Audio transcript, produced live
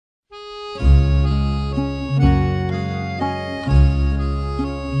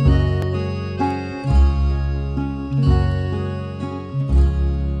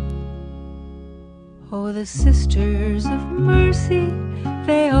the sisters of mercy,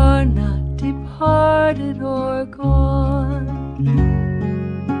 they are not departed or gone.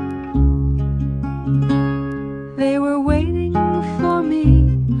 They were waiting for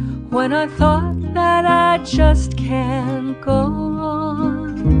me when I thought that I just can't go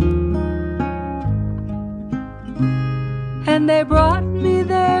on. And they brought me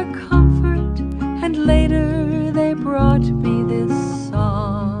their comfort, and later they brought me this song.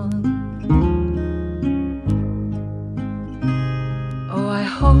 Oh, I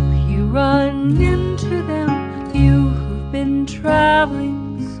hope you run into them, you who've been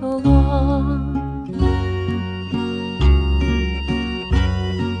traveling so long.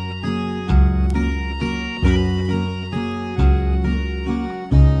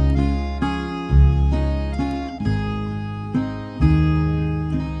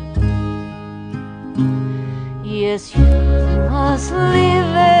 Yes, you must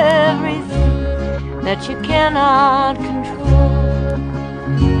leave everything that you cannot control.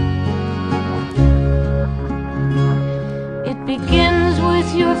 It begins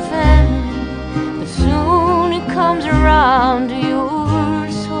with your family, but soon it comes around to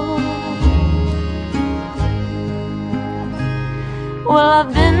your soul. Well,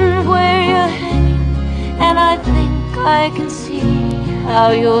 I've been where you're hanging, and I think I can see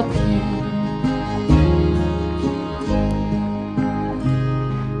how you're feeling.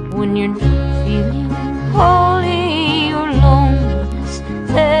 When you're not feeling holy, your loneliness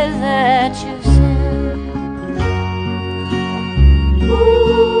says that you've sinned.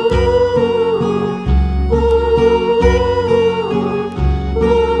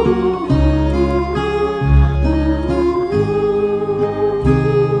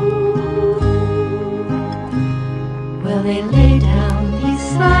 Well, they lay down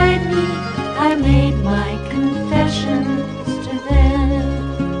beside me, I made my confessions to them.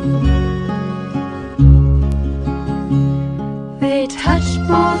 They touched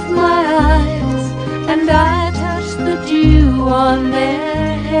both my eyes, and I touched the dew on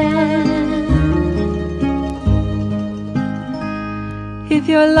their hand. If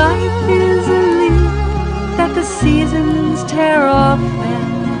your life is a leaf that the seasons tear off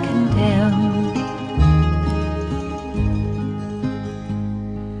and condemn,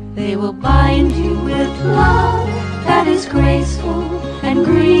 they will bind you with love that is graceful and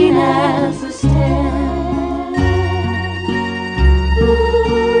green as the stem.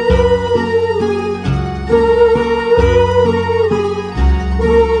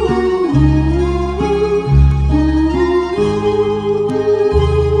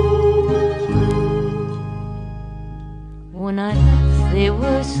 When I left, they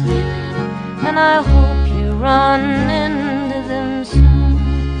were sleeping, and I hope you run into them soon.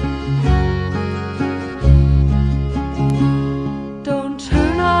 Don't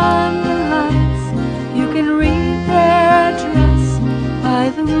turn on the lights, you can read their address by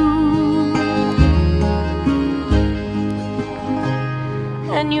the moon.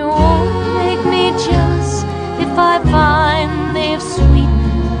 And you won't make me jealous if I find they've sweetened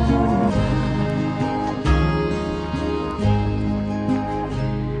your wine.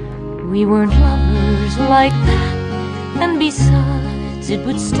 We weren't lovers like that, and besides, it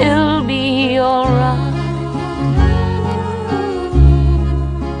would still be alright.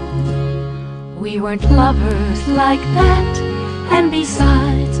 We weren't lovers like that, and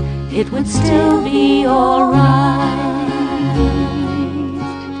besides, it would still be alright.